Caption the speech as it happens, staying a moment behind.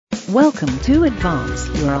Welcome to Advance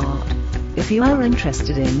Your Art. If you are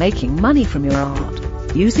interested in making money from your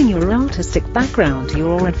art, using your artistic background to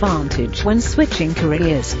your advantage when switching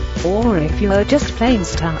careers, or if you are just plain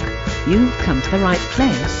stuck, you've come to the right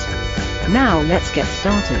place. Now let's get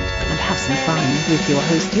started and have some fun with your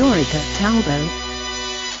host Eureka Talbot.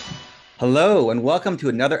 Hello and welcome to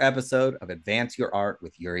another episode of Advance Your Art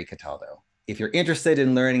with Yuri Cataldo. If you're interested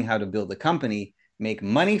in learning how to build a company, make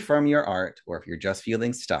money from your art, or if you're just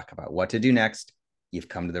feeling stuck about what to do next, you've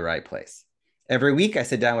come to the right place. Every week, I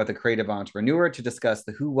sit down with a creative entrepreneur to discuss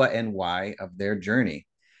the who, what, and why of their journey.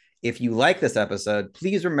 If you like this episode,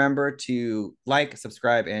 please remember to like,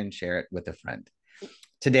 subscribe, and share it with a friend.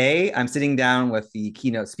 Today, I'm sitting down with the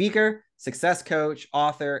keynote speaker, success coach,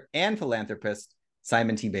 author, and philanthropist,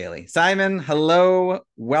 Simon T. Bailey. Simon, hello,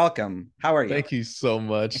 welcome. How are you? Thank you so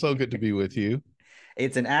much. So good to be with you.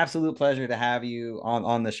 It's an absolute pleasure to have you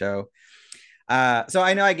on the show. So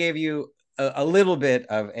I know I gave you a little bit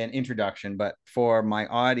of an introduction, but for my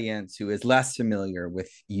audience who is less familiar with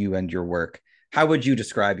you and your work, how would you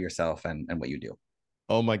describe yourself and what you do?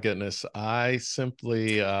 Oh my goodness. I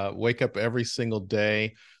simply wake up every single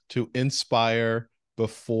day to inspire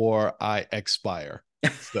before I expire.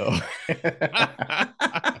 So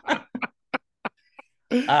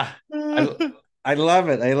I love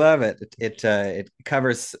it. I love it. It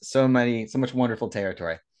covers so much wonderful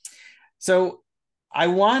territory. So I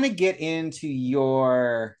want to get into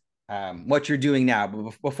your what you're doing now,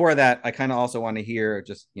 but before that, I kind of also want to hear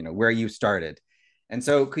just where you started. And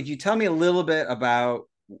so, could you tell me a little bit about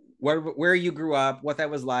where you grew up, what that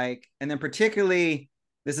was like, and then particularly,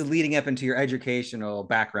 this is leading up into your educational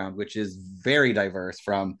background, which is very diverse,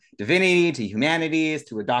 from divinity to humanities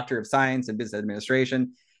to a doctor of science and business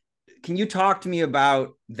administration. Can you talk to me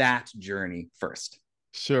about that journey first?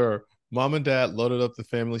 Sure. Mom and dad loaded up the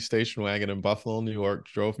family station wagon in Buffalo, New York,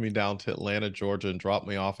 drove me down to Atlanta, Georgia, and dropped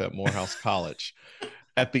me off at Morehouse College.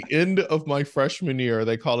 At the end of my freshman year,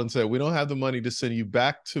 they called and said, "We don't have the money to send you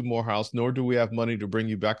back to Morehouse, nor do we have money to bring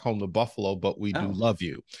you back home to Buffalo, but we do love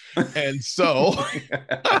you." And so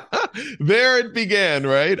there it began,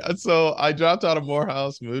 right? So I dropped out of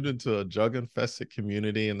Morehouse, moved into a drug-infested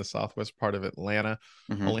community in the southwest part of Atlanta,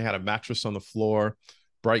 only had a mattress on the floor,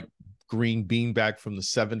 bright green beanbag from the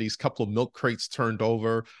 70s, couple of milk crates turned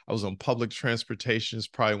over. I was on public transportation. It's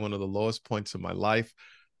probably one of the lowest points of my life.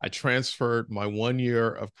 I transferred my 1 year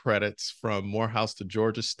of credits from Morehouse to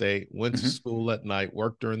Georgia State, went to school at night,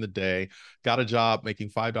 worked during the day, got a job making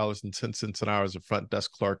 $5.10 an hour as a front desk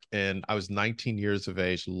clerk. And I was 19 years of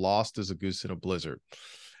age, lost as a goose in a blizzard.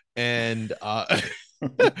 And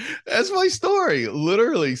that's my story,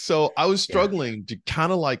 literally. So I was struggling to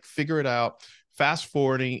kind of like figure it out. Fast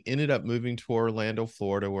forwarding, ended up moving to Orlando,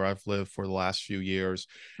 Florida, where I've lived for the last few years,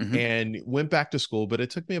 and went back to school. But it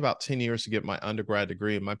took me about 10 years to get my undergrad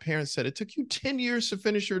degree. And my parents said, "It took you 10 years to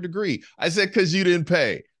finish your degree." I said, "Because you didn't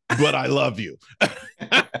pay, but I love you."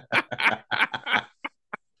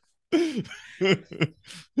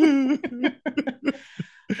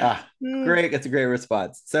 Great. That's a great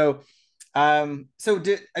response. So, you're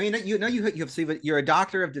a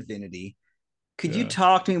doctor of divinity. Could you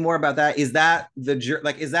talk to me more about that? Is that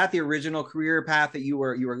the original career path that you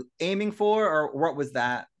were aiming for, or what was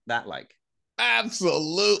that like?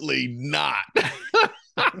 Absolutely not.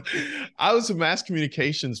 I was a mass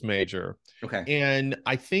communications major. Okay. And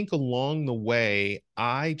I think along the way,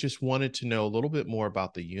 I just wanted to know a little bit more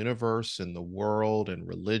about the universe and the world and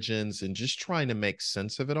religions and just trying to make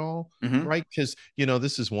sense of it all, right? Because,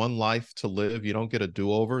 this is one life to live. You don't get a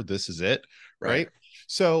do-over. This is it, right?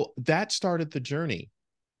 So that started the journey.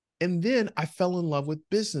 And then I fell in love with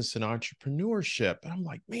business and entrepreneurship. And I'm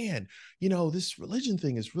like, man, this religion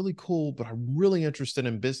thing is really cool, but I'm really interested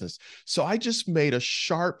in business. So I just made a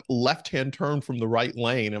sharp left-hand turn from the right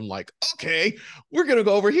lane. I'm like, okay, we're going to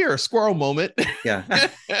go over here. Squirrel moment. Yeah.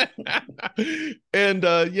 And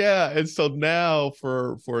so now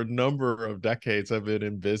for a number of decades, I've been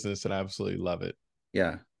in business and I absolutely love it.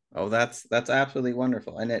 Yeah. Oh, that's absolutely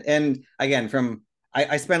wonderful. And again,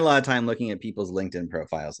 I spend a lot of time looking at people's LinkedIn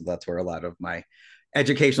profiles, and that's where a lot of my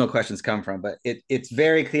educational questions come from. But it's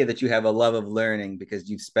very clear that you have a love of learning because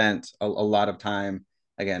you've spent a lot of time,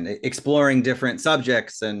 again, exploring different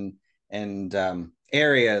subjects and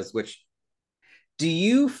areas. Which, do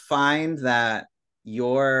you find that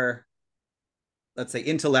your, let's say,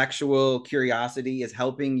 intellectual curiosity is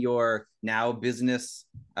helping your now business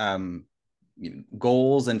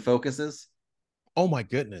goals and focuses? Oh my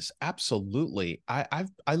goodness, absolutely. I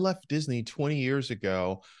left Disney 20 years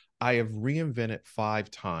ago. I have reinvented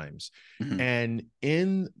 5 times. And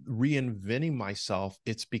in reinventing myself,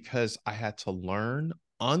 it's because I had to learn,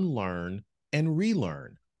 unlearn and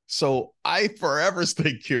relearn. So I forever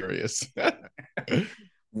stay curious.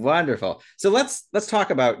 Wonderful. So let's talk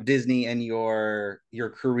about Disney and your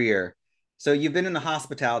career. So you've been in the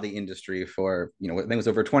hospitality industry for, I think it was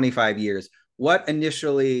over 25 years. What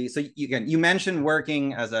initially, so you mentioned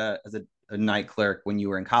working as a night clerk when you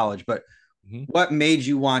were in college, but Mhm. what made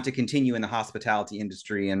you want to continue in the hospitality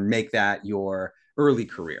industry and make that your early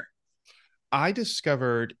career? I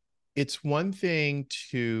discovered it's one thing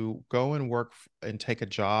to go and work and take a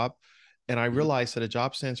job. And I realized that a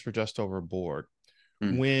job stands for just over board.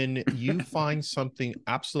 Mm. When you find something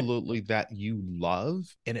absolutely that you love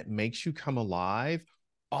and it makes you come alive,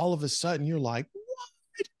 all of a sudden you're like,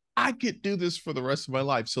 what? I could do this for the rest of my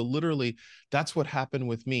life. So literally, that's what happened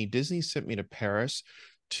with me. Disney sent me to Paris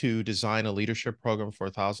to design a leadership program for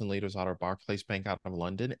 1,000 leaders out of Barclays Bank out of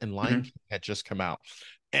London, and Lion Mm-hmm. King had just come out.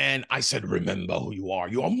 And I said, remember who you are.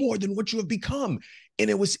 You are more than what you have become. And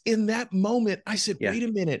it was in that moment, I said, Yeah. wait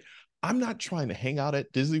a minute. I'm not trying to hang out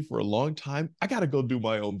at Disney for a long time. I got to go do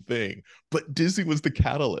my own thing. But Disney was the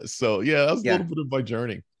catalyst. So yeah, that's a Yeah. little bit of my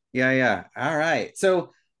journey. Yeah, yeah. All right.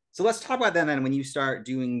 So let's talk about that then when you start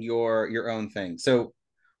doing your own thing. So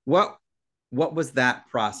what what was that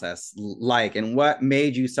process like and what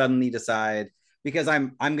made you suddenly decide, because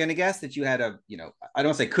I'm going to guess that you had a, I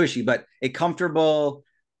don't say cushy, but a comfortable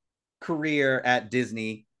career at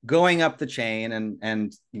Disney going up the chain,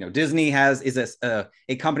 and Disney is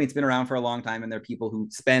a company that's been around for a long time, and there are people who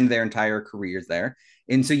spend their entire careers there.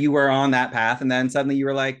 And so you were on that path, and then suddenly you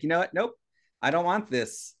were like, you know what, nope, I don't want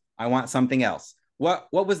this, I want something else.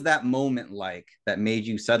 What was that moment like that made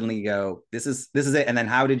you suddenly go, this is it? And then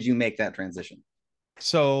how did you make that transition?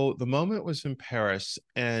 So the moment was in Paris,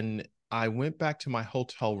 and I went back to my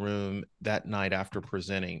hotel room that night after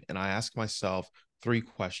presenting, and I asked myself three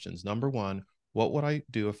questions. Number one, what would I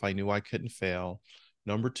do if I knew I couldn't fail?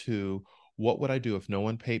 Number two, what would I do if no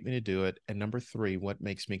one paid me to do it? And number three, what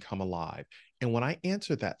makes me come alive? And when I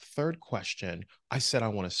answered that third question, I said, I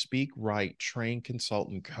want to speak, write, train, consult,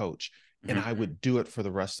 and coach. And Mm-hmm. I would do it for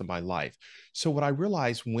the rest of my life. So, what I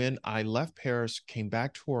realized when I left Paris, came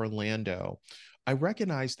back to Orlando, I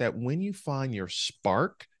recognize that when you find your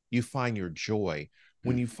spark, you find your joy.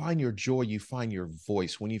 When you find your joy, you find your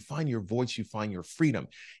voice. When you find your voice, you find your freedom.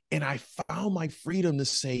 And I found my freedom to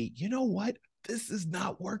say, you know what? This is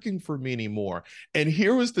not working for me anymore. And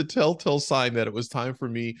here was the telltale sign that it was time for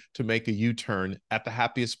me to make a U turn at the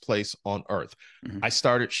happiest place on earth. Mm-hmm. I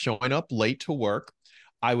started showing up late to work.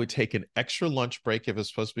 I would take an extra lunch break. If it was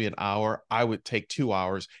supposed to be an hour, I would take 2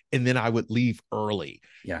 hours, and then I would leave early.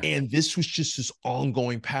 Yeah. And this was just this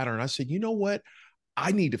ongoing pattern. I said, you know what?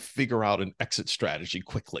 I need to figure out an exit strategy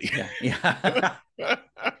quickly. Yeah. Yeah.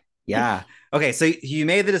 Yeah. Okay. So you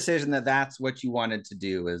made the decision that that's what you wanted to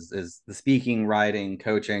do is the speaking, writing,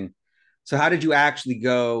 coaching. So how did you actually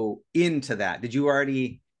go into that? Did you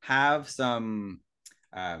already have some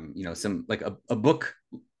like a book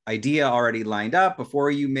idea already lined up before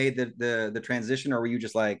you made the transition, or were you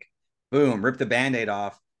just like, boom, rip the band-aid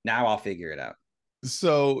off. Now I'll figure it out.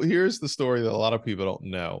 So here's the story that a lot of people don't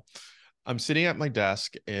know. I'm sitting at my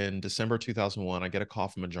desk in December 2001. I get a call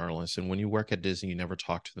from a journalist. And when you work at Disney, you never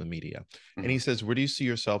talk to the media. And he says, where do you see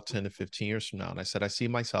yourself 10 to 15 years from now? And I said, I see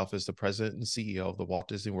myself as the president and CEO of the Walt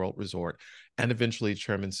Disney World Resort and eventually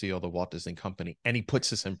chairman and CEO of the Walt Disney Company. And he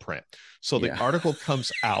puts this in print. So the Yeah. article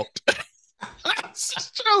comes out.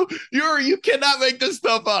 It's true. You cannot make this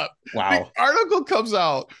stuff up. The Wow. article comes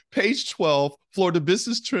out, page 12, Florida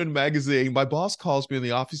Business Trend magazine. My boss calls me in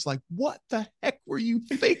the office, like, what the heck were you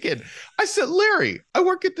thinking? I said, Larry, I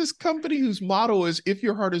work at this company whose motto is, if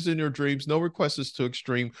your heart is in your dreams, no request is too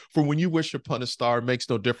extreme. For when you wish upon a star, it makes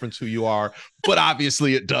no difference who you are. But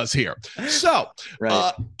obviously it does here. So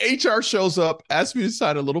Right. HR shows up, asks me to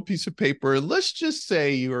sign a little piece of paper. And let's just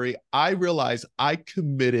say, Yuri, I realized I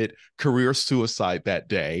committed career suicide that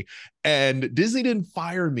day. And Disney didn't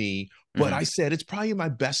fire me, but I said it's probably in my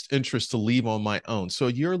best interest to leave on my own. So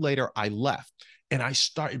a year later, I left and I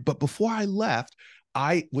started. But before I left,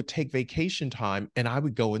 I would take vacation time and I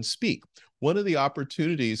would go and speak. One of the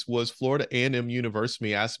opportunities was Florida A&M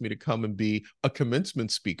University asked me to come and be a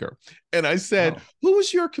commencement speaker. And I said, Oh. who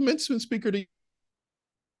was your commencement speaker to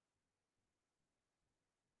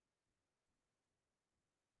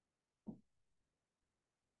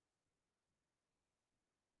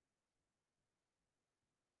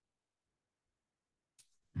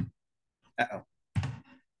Uh-oh.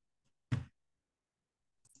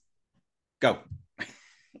 Go.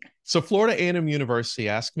 So Florida A&M University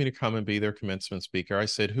asked me to come and be their commencement speaker. I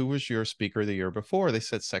said, who was your speaker the year before? They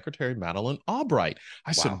said, Secretary Madeleine Albright.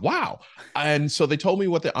 I said, Wow. wow. And so they told me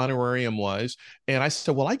what the honorarium was. And I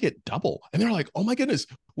said, well, I get double. And they're like, oh my goodness,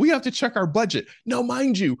 we have to check our budget. Now,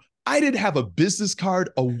 mind you, I didn't have a business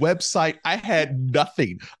card, a website. I had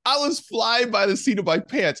nothing. I was flying by the seat of my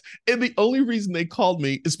pants. And the only reason they called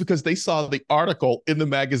me is because they saw the article in the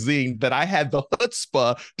magazine that I had the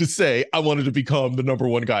chutzpah to say I wanted to become the number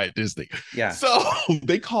one guy at Disney. Yeah. So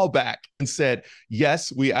they called back and said,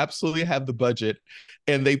 yes, we absolutely have the budget.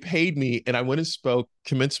 And they paid me. And I went and spoke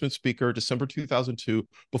commencement speaker December 2002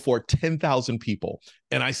 before 10,000 people.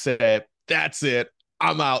 And I said, that's it.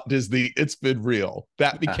 I'm out, Disney. It's been real.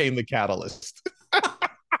 That became the catalyst.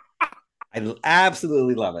 I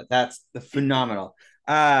absolutely love it. That's phenomenal.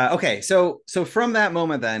 Okay, so from that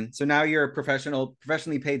moment, then, so now you're a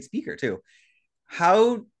professionally paid speaker too.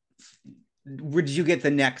 How did you get the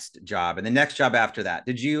next job and the next job after that?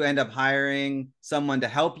 Did you end up hiring someone to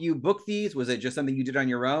help you book these? Was it just something you did on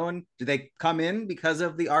your own? Did they come in because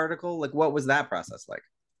of the article? Like, what was that process like?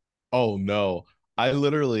 Oh, no. I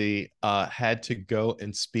literally had to go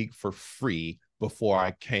and speak for free before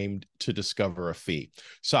I came to discover a fee.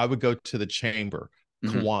 So I would go to the chamber,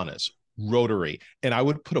 Kiwanis, Rotary, and I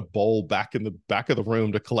would put a bowl back in the back of the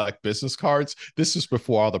room to collect business cards. This is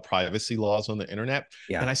before all the privacy laws on the internet.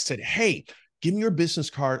 Yeah. And I said, hey, give me your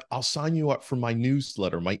business card. I'll sign you up for my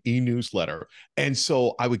newsletter, my e-newsletter. And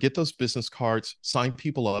so I would get those business cards, sign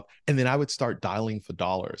people up, and then I would start dialing for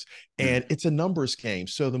dollars. And it's a numbers game.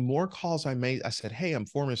 So the more calls I made, I said, hey, I'm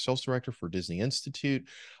former sales director for Disney Institute.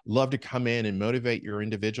 Love to come in and motivate your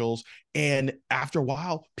individuals. And after a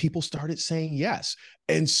while, people started saying yes.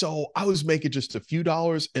 And so I was making just a few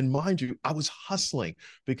dollars. And mind you, I was hustling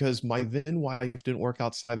because my then wife didn't work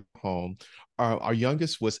outside the home. Our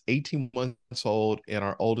youngest was 18 months old and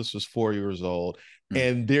our oldest was 4 years old.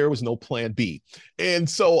 And there was no plan B. And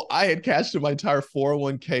so I had cashed in my entire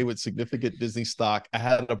 401k with significant Disney stock. I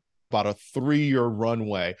had about a 3-year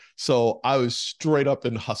runway. So I was straight up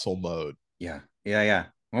in hustle mode. Yeah.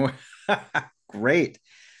 Great.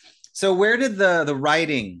 So where did the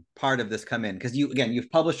writing part of this come in? Because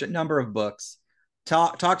you've published a number of books.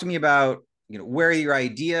 Talk to me about where your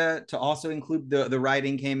idea to also include the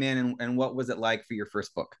writing came in, and what was it like for your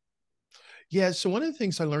first book? Yeah, so one of the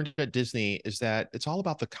things I learned at Disney is that it's all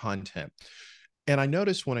about the content. And I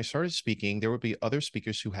noticed when I started speaking, there would be other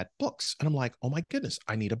speakers who had books. And I'm like, oh my goodness,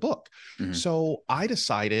 I need a book. So I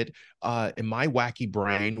decided in my wacky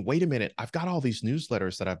brain, wait a minute, I've got all these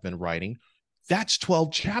newsletters that I've been writing. That's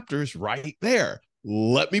 12 chapters right there.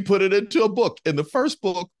 Let me put it into a book. And the first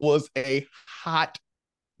book was a hot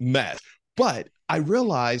mess. But I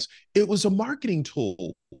realized it was a marketing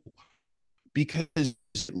tool because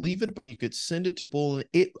leave it, you could send it to people.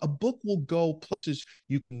 A book will go places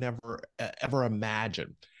you can never ever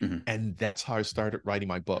imagine. And that's how I started writing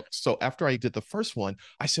my book. So after I did the first one,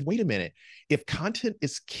 I said, wait a minute, if content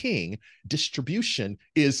is king, distribution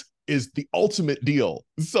is the ultimate deal.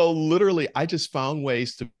 So literally, I just found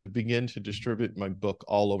ways to begin to distribute my book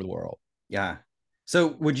all over the world. Yeah.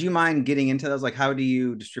 So would you mind getting into those? Like, how do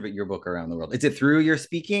you distribute your book around the world? Is it through your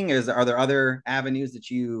speaking? Are there other avenues that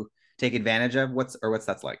you take advantage of? What's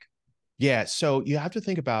that's like? Yeah, so you have to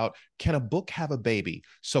think about, can a book have a baby?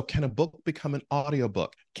 So can a book become an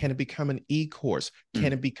audiobook? Can it become an e-course?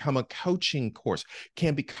 Can it become a coaching course? Can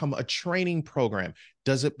it become a training program?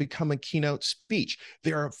 Does it become a keynote speech?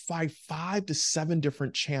 There are five to seven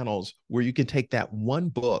different channels where you can take that one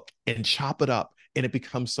book and chop it up and it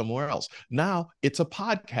becomes somewhere else. Now it's a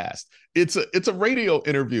podcast. It's a radio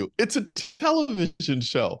interview. It's a television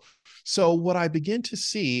show. So what I begin to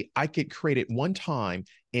see, I could create it one time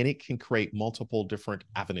and it can create multiple different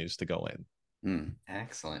avenues to go in.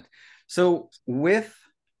 Excellent. So with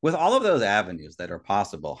all of those avenues that are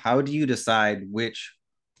possible, how do you decide which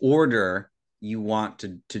order you want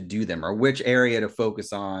to do them, or which area to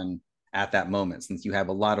focus on at that moment, since you have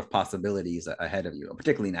a lot of possibilities ahead of you,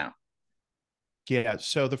 particularly now? Yeah.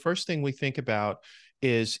 So the first thing we think about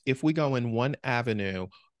is, if we go in one avenue,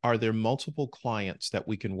 are there multiple clients that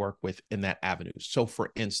we can work with in that avenue? So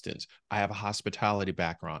for instance, I have a hospitality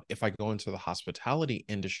background. If I go into the hospitality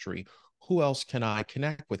industry, who else can I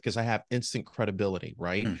connect with? Because I have instant credibility,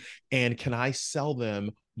 right? And can I sell them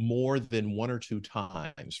more than one or two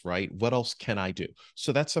times, right? What else can I do?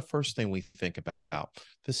 So that's the first thing we think about.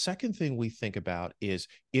 The second thing we think about is,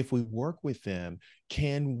 if we work with them,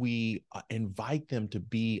 can we invite them to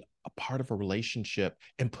be a part of a relationship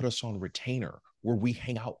and put us on retainer, where we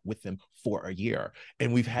hang out with them for a year.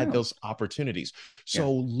 And we've had those opportunities.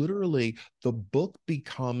 So literally the book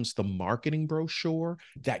becomes the marketing brochure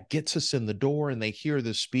that gets us in the door, and they hear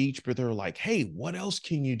the speech, but they're like, hey, what else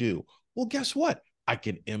can you do? Well, guess what? I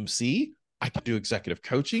can MC. I can do executive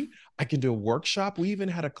coaching. I can do a workshop. We even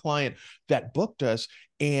had a client that booked us,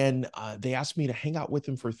 and they asked me to hang out with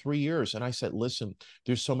them for 3 years. And I said, listen,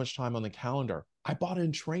 there's so much time on the calendar. I bought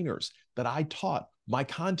in trainers that I taught my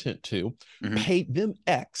content to, paid them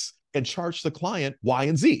X, and charged the client Y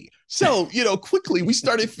and Z. So, quickly we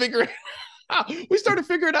started figuring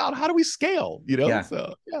out how do we scale,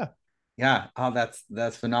 So yeah. Yeah. Oh,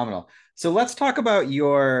 that's phenomenal. So let's talk about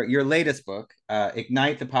your latest book,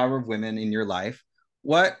 Ignite the Power of Women in Your Life.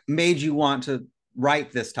 What made you want to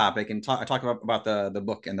write this topic and talk about the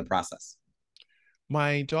book and the process?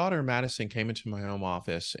 My daughter Madison came into my home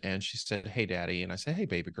office and she said, hey, daddy. And I said, hey,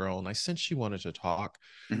 baby girl. And I sensed she wanted to talk,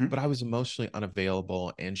 but I was emotionally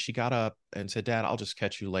unavailable. And she got up and said, Dad, I'll just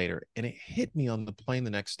catch you later. And it hit me on the plane the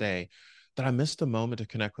next day that I missed a moment to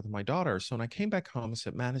connect with my daughter. So when I came back home, I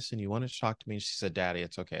said, Madison, you wanted to talk to me? And she said, Daddy,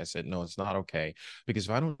 it's okay. I said, no, it's not okay. Because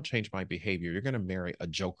if I don't change my behavior, you're going to marry a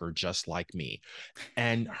joker just like me.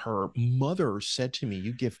 And her mother said to me,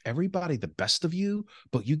 you give everybody the best of you,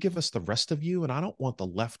 but you give us the rest of you. And I don't want the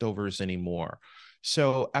leftovers anymore.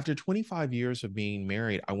 So after 25 years of being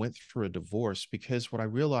married, I went through a divorce because what I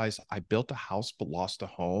realized, I built a house, but lost a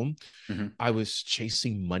home. I was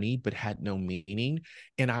chasing money, but had no meaning.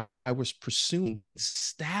 And I was pursuing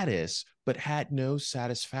status, but had no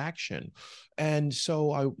satisfaction. And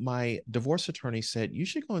so my divorce attorney said, you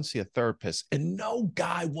should go and see a therapist. And no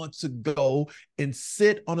guy wants to go and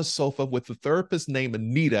sit on a sofa with a therapist named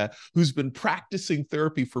Anita, who's been practicing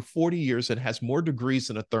therapy for 40 years and has more degrees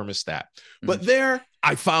than a thermostat. But there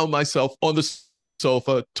I found myself on the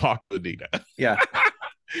sofa talking to Anita. Yeah.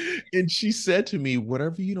 And she said to me,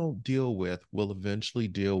 whatever you don't deal with will eventually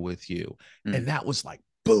deal with you. And that was like,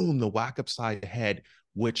 boom, the whack upside the head,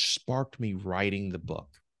 which sparked me writing the book.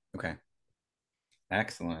 Okay.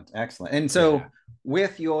 Excellent. And so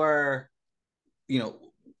with your,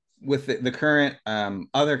 with the current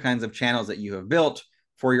other kinds of channels that you have built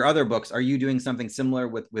for your other books, are you doing something similar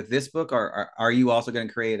with this book, or are you also going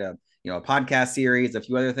to create a podcast series, a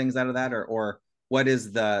few other things out of that, or what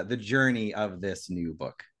is the journey of this new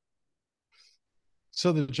book?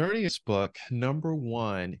 So the journey of this book, number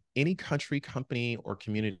one, any country, company, or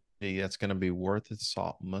community that's going to be worth its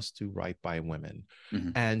salt must do right by women.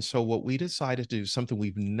 And so what we decided to do, something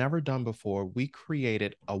we've never done before, we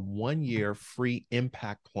created a 1-year free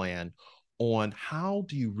impact plan on how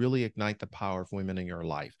do you really ignite the power of women in your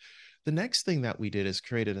life. The next thing that we did is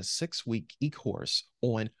created a 6-week e-course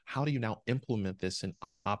on how do you now implement this and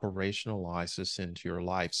operationalize this into your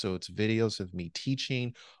life. So it's videos of me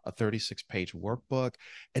teaching, a 36-page workbook.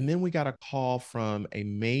 And then we got a call from a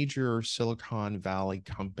major Silicon Valley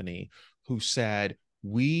company who said,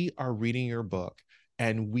 we are reading your book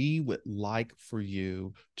and we would like for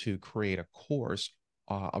you to create a course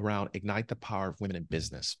around Ignite the Power of Women in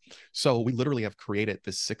Business. So we literally have created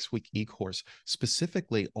this 6-week e-course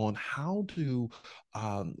specifically on how do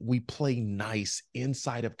we play nice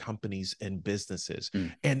inside of companies and businesses.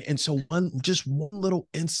 And so one little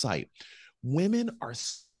insight, women are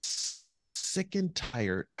sick and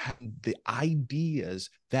tired of the ideas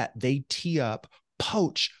that they tee up,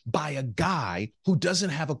 poached by a guy who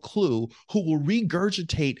doesn't have a clue, who will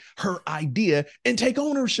regurgitate her idea and take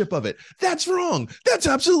ownership of it. That's wrong. That's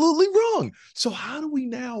absolutely wrong. So how do we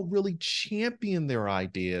now really champion their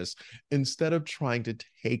ideas instead of trying to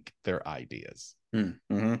take their ideas?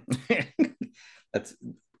 That's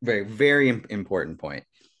very, very important point.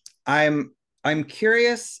 I'm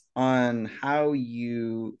curious on how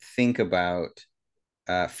you think about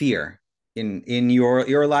fear in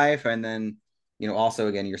your life, and then also,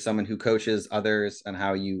 again, you're someone who coaches others, and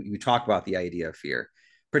how you talk about the idea of fear,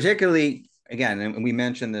 particularly, again, and we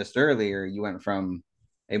mentioned this earlier, you went from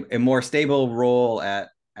a more stable role at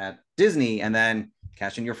Disney, and then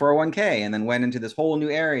cashed in your 401k, and then went into this whole new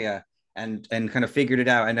area and kind of figured it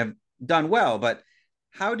out and have done well. But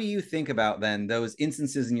how do you think about then those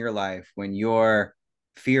instances in your life when you're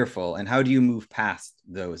fearful, and how do you move past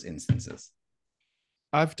those instances?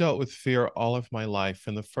 I've dealt with fear all of my life.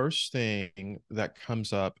 And the first thing that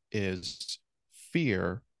comes up is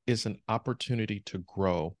fear is an opportunity to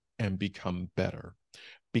grow and become better.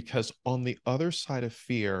 Because on the other side of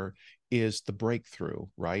fear is the breakthrough,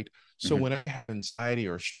 right? So when I have anxiety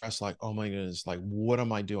or stress, like, oh my goodness, like, what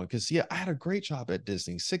am I doing? Because I had a great job at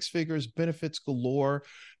Disney, 6 figures, benefits galore.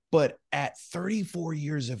 But at 34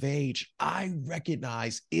 years of age, I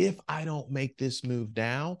recognize if I don't make this move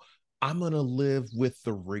now, I'm going to live with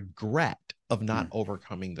the regret of not Mm.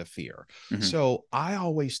 overcoming the fear. Mhm. So I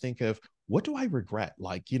always think of, what do I regret?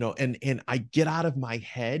 Like, and I get out of my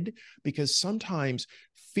head, because sometimes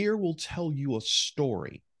fear will tell you a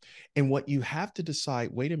story. And what you have to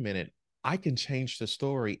decide, wait a minute, I can change the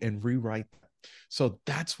story and rewrite. So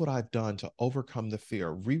that's what I've done to overcome the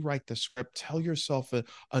fear. Rewrite the script, tell yourself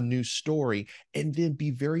a new story, and then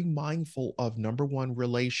be very mindful of, number one,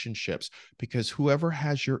 relationships, because whoever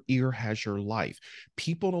has your ear has your life.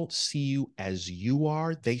 People don't see you as you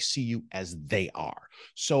are, they see you as they are.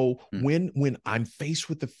 So Mm. when I'm faced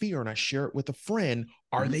with the fear and I share it with a friend,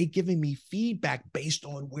 are Mhm. they giving me feedback based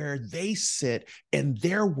on where they sit in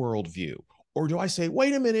their worldview? Or do I say,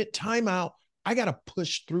 wait a minute, time out, I got to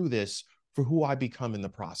push through this for who I become in the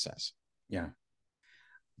process? Yeah.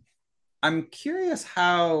 I'm curious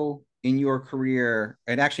how in your career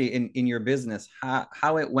and actually in your business,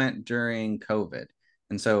 how it went during COVID.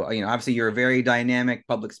 And so, obviously you're a very dynamic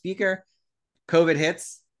public speaker. COVID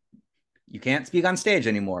hits, you can't speak on stage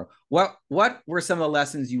anymore. What were some of the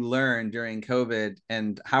lessons you learned during COVID,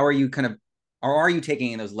 and how are you or are you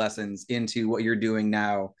taking those lessons into what you're doing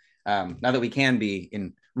now, now that we can be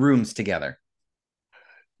in rooms together?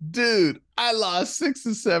 Dude, I lost 6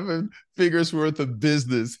 to 7 figures worth of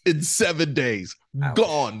business in 7 days. Ouch.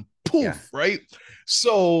 Gone. Yeah. Poof, right?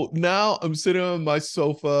 So now I'm sitting on my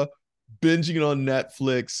sofa, binging on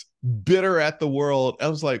Netflix, bitter at the world. I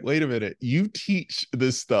was like, wait a minute, you teach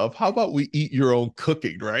this stuff. How about we eat your own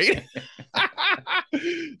cooking, right?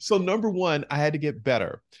 So, number one, I had to get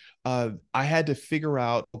better. I had to figure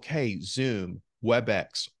out, okay, Zoom,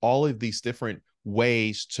 WebEx, all of these different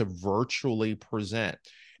ways to virtually present.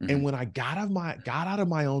 And Mhm. when I got out of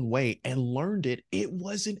my own way and learned it, it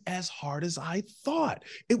wasn't as hard as I thought.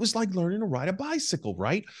 It was like learning to ride a bicycle,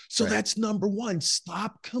 right? So Right. that's number one.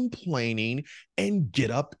 Stop complaining and get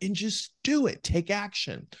up and just do it. Take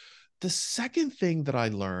action. The second thing that I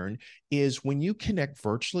learned is, when you connect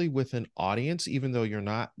virtually with an audience, even though you're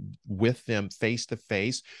not with them face to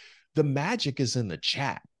face, the magic is in the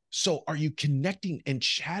chat. So are you connecting and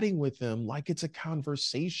chatting with them like it's a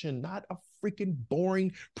conversation, not a freaking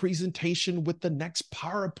boring presentation with the next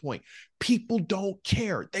PowerPoint? People don't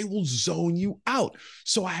care. They will zone you out.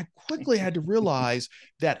 So I quickly had to realize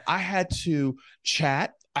that I had to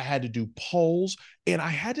chat, I had to do polls, and I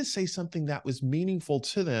had to say something that was meaningful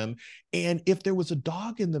to them. And if there was a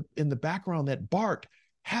dog in the background that barked,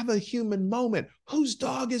 have a human moment. Whose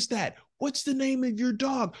dog is that? What's the name of your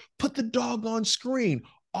dog? Put the dog on screen.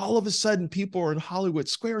 All of a sudden, people are in Hollywood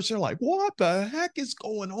squares. They're like, what the heck is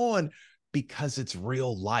going on? Because it's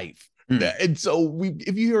real life. Mm. And so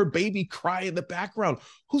if you hear a baby cry in the background,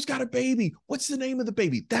 who's got a baby? What's the name of the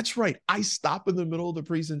baby? That's right. I stop in the middle of the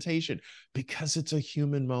presentation because it's a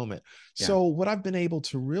human moment. Yeah. So what I've been able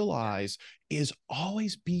to realize is,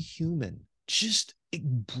 always be human. Just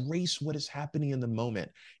embrace what is happening in the moment.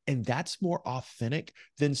 And that's more authentic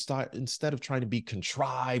than instead of trying to be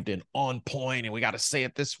contrived and on point and we got to say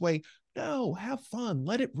it this way. No, have fun.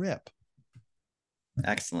 Let it rip.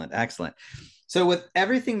 Excellent. Excellent. So, with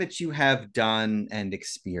everything that you have done and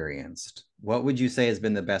experienced, what would you say has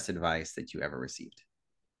been the best advice that you ever received?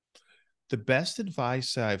 The best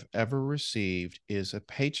advice I've ever received is, a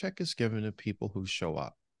paycheck is given to people who show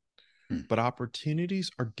up, Hmm. but opportunities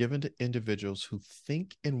are given to individuals who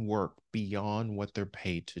think and work beyond what they're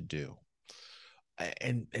paid to do.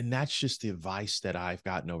 And that's just the advice that I've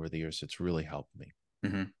gotten over the years. It's really helped me.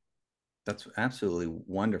 Mm-hmm. That's absolutely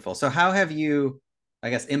wonderful. So, how have you, I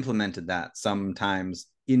guess, implemented that sometimes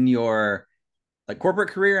in your like corporate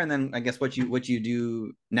career, and then I guess what you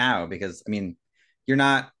do now? Because I mean,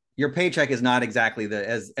 your paycheck is not exactly the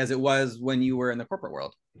as it was when you were in the corporate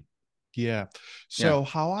world. Yeah. Yeah. So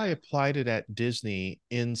how I applied it at Disney,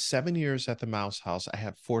 in 7 years at the Mouse House, I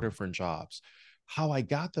had 4 different jobs. How I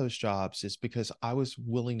got those jobs is because I was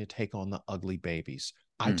willing to take on the ugly babies.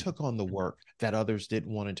 I Hmm. took on the work that others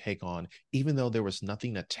didn't want to take on, even though there was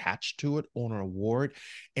nothing attached to it on an award.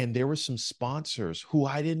 And there were some sponsors who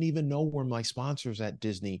I didn't even know were my sponsors at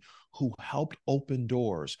Disney, who helped open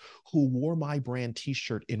doors, who wore my brand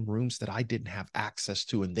t-shirt in rooms that I didn't have access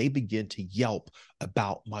to. And they began to yelp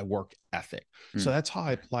about my work ethic. So Hmm. that's how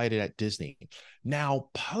I applied it at Disney.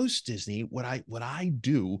 Now, post Disney, what I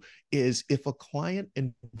do is, if a client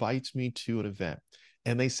invites me to an event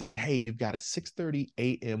and they say, "Hey, you've got a 6:30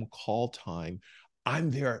 a.m. call time," I'm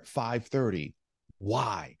there at 5:30.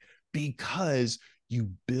 Why? Because you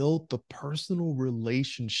build the personal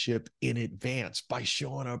relationship in advance by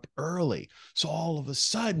showing up early. So all of a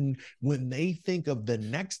sudden, when they think of the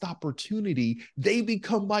next opportunity, they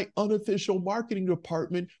become my unofficial marketing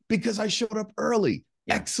department because I showed up early.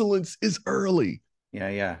 Yeah. Excellence is early.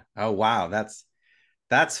 Yeah. Oh, wow. That's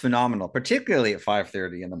phenomenal, particularly at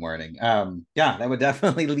 5:30 in the morning. Yeah, that would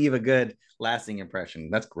definitely leave a good lasting impression.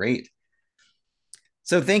 That's great.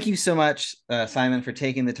 So thank you so much, Simon, for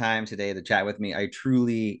taking the time today to chat with me. I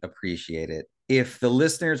truly appreciate it. If the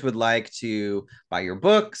listeners would like to buy your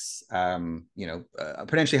books,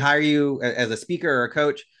 potentially hire you as a speaker or a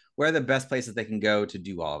coach, where are the best places they can go to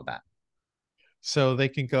do all of that? So they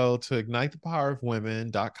can go to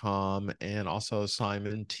ignitethepowerofwomen.com and also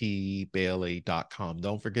simontbailey.com.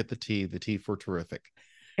 Don't forget the T for terrific.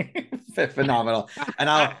 Phenomenal. And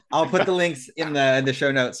I'll put the links in the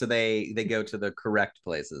show notes so they go to the correct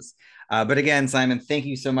places. But again, Simon, thank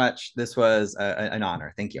you so much. This was an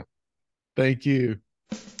honor. Thank you. Thank you.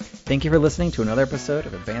 Thank you for listening to another episode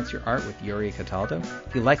of Advance Your Art with Yuri Cataldo.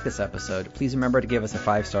 If you like this episode, please remember to give us a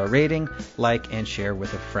 5-star rating, like, and share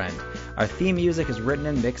with a friend. Our theme music is written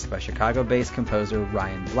and mixed by Chicago-based composer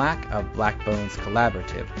Ryan Black of Black Bones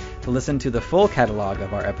Collaborative. To listen to the full catalog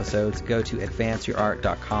of our episodes, go to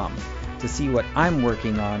advanceyourart.com. To see what I'm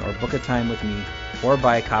working on or book a time with me, or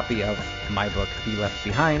buy a copy of my book, Be Left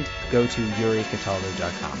Behind, go to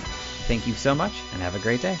yuricataldo.com. Thank you so much, and have a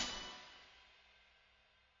great day.